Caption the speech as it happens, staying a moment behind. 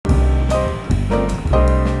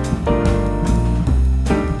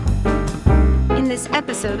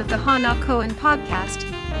episode of the Hana Kohen podcast,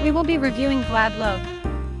 we will be reviewing Vlad Love.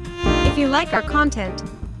 If you like our content,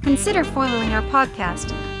 consider following our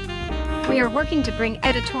podcast. We are working to bring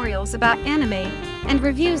editorials about anime and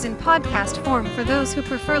reviews in podcast form for those who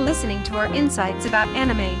prefer listening to our insights about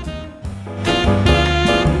anime.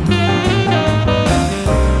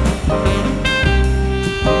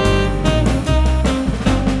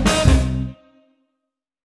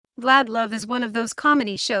 Vlad Love is one of those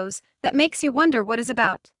comedy shows that makes you wonder what it's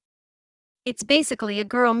about. It's basically a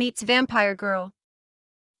girl meets vampire girl.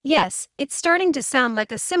 Yes, it's starting to sound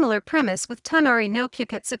like a similar premise with Tonari no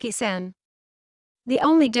Kyuketsuki-san. The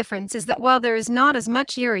only difference is that while there is not as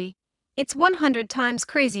much Yuri, it's 100 times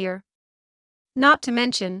crazier. Not to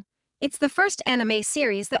mention, it's the first anime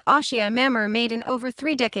series that Ashia Mamoru made in over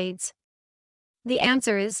 3 decades. The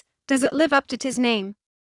answer is, does it live up to its name?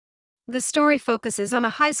 The story focuses on a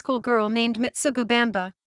high school girl named Mitsugu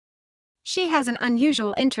Bamba. She has an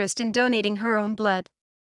unusual interest in donating her own blood.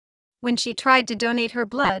 When she tried to donate her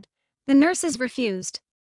blood, the nurses refused.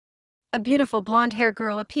 A beautiful blonde-haired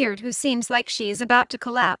girl appeared who seems like she is about to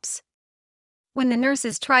collapse. When the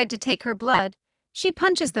nurses tried to take her blood, she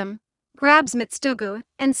punches them, grabs Mitsugu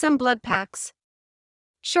and some blood packs.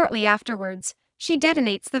 Shortly afterwards, she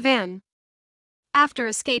detonates the van. After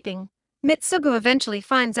escaping, Mitsugu eventually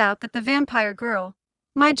finds out that the vampire girl,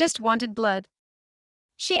 Mai, just wanted blood.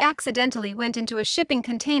 She accidentally went into a shipping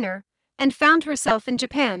container and found herself in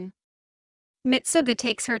Japan. Mitsugu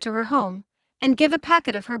takes her to her home and give a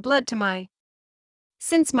packet of her blood to Mai.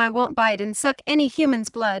 Since Mai won't bite and suck any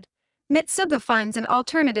human's blood, Mitsugu finds an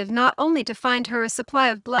alternative not only to find her a supply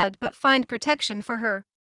of blood but find protection for her.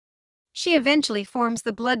 She eventually forms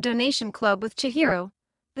the blood donation club with Chihiro,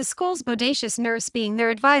 the school's bodacious nurse being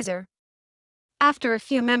their advisor. After a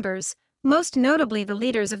few members, most notably the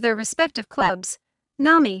leaders of their respective clubs,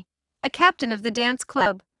 Nami, a captain of the dance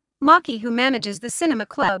club, Maki who manages the cinema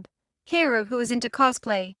club, Kaoru who is into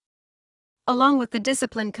cosplay. Along with the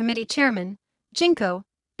discipline committee chairman, Jinko,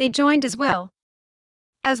 they joined as well.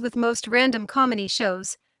 As with most random comedy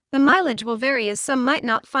shows, the mileage will vary as some might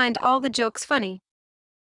not find all the jokes funny.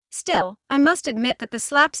 Still, I must admit that the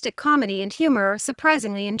slapstick comedy and humor are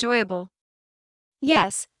surprisingly enjoyable.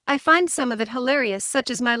 Yes, I find some of it hilarious, such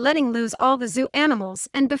as Mai letting loose all the zoo animals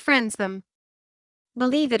and befriends them.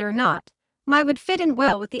 Believe it or not, Mai would fit in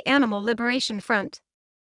well with the Animal Liberation Front.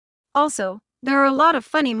 Also, there are a lot of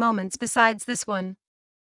funny moments besides this one.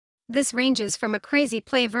 This ranges from a crazy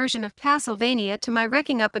play version of Castlevania to Mai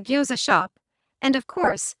wrecking up a gyoza shop, and of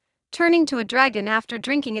course, turning to a dragon after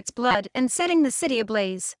drinking its blood and setting the city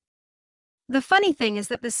ablaze. The funny thing is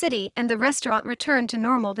that the city and the restaurant return to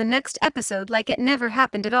normal the next episode like it never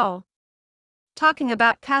happened at all. Talking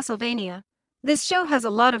about Castlevania, this show has a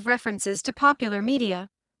lot of references to popular media,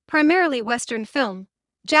 primarily Western film,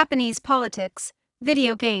 Japanese politics,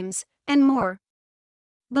 video games, and more.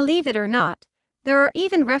 Believe it or not, there are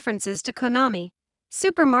even references to Konami,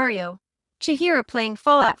 Super Mario, Chihiro playing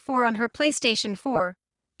Fallout 4 on her PlayStation 4,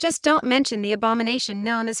 just don't mention the abomination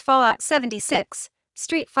known as Fallout 76,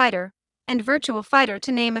 Street Fighter, and Virtual Fighter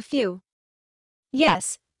to name a few.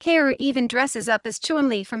 Yes, Kaoru even dresses up as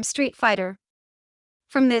Chun-Li from Street Fighter.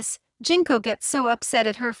 From this, Jinko gets so upset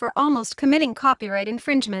at her for almost committing copyright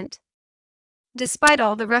infringement. Despite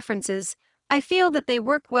all the references, I feel that they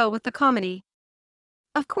work well with the comedy.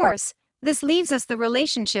 Of course, this leaves us the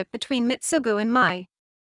relationship between Mitsugu and Mai.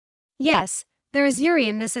 Yes, there is Yuri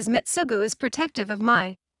in this as Mitsugu is protective of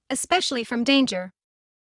Mai, especially from danger.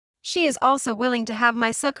 She is also willing to have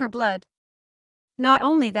Mai suck her blood. Not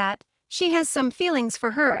only that, she has some feelings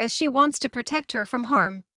for her as she wants to protect her from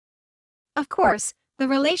harm. Of course, the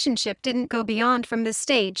relationship didn't go beyond from this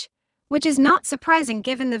stage, which is not surprising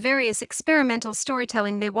given the various experimental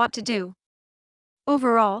storytelling they want to do.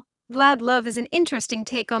 Overall, Vlad Love is an interesting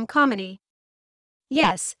take on comedy.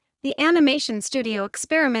 Yes, the animation studio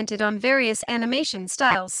experimented on various animation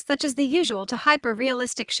styles such as the usual to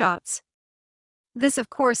hyper-realistic shots. This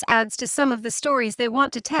of course adds to some of the stories they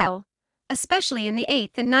want to tell, especially in the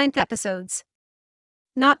 8th and 9th episodes.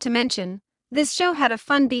 Not to mention, this show had a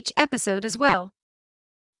fun beach episode as well.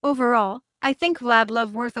 Overall, I think Vlad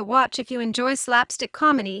Love worth a watch if you enjoy slapstick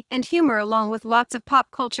comedy and humor along with lots of pop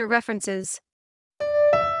culture references.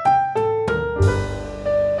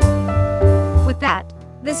 With that,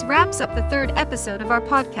 this wraps up the 3rd episode of our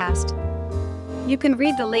podcast. You can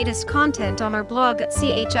read the latest content on our blog at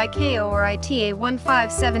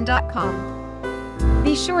chikoorita157.com.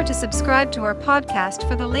 Be sure to subscribe to our podcast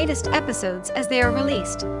for the latest episodes as they are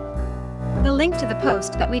released. The link to the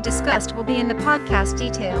post that we discussed will be in the podcast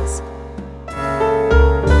details.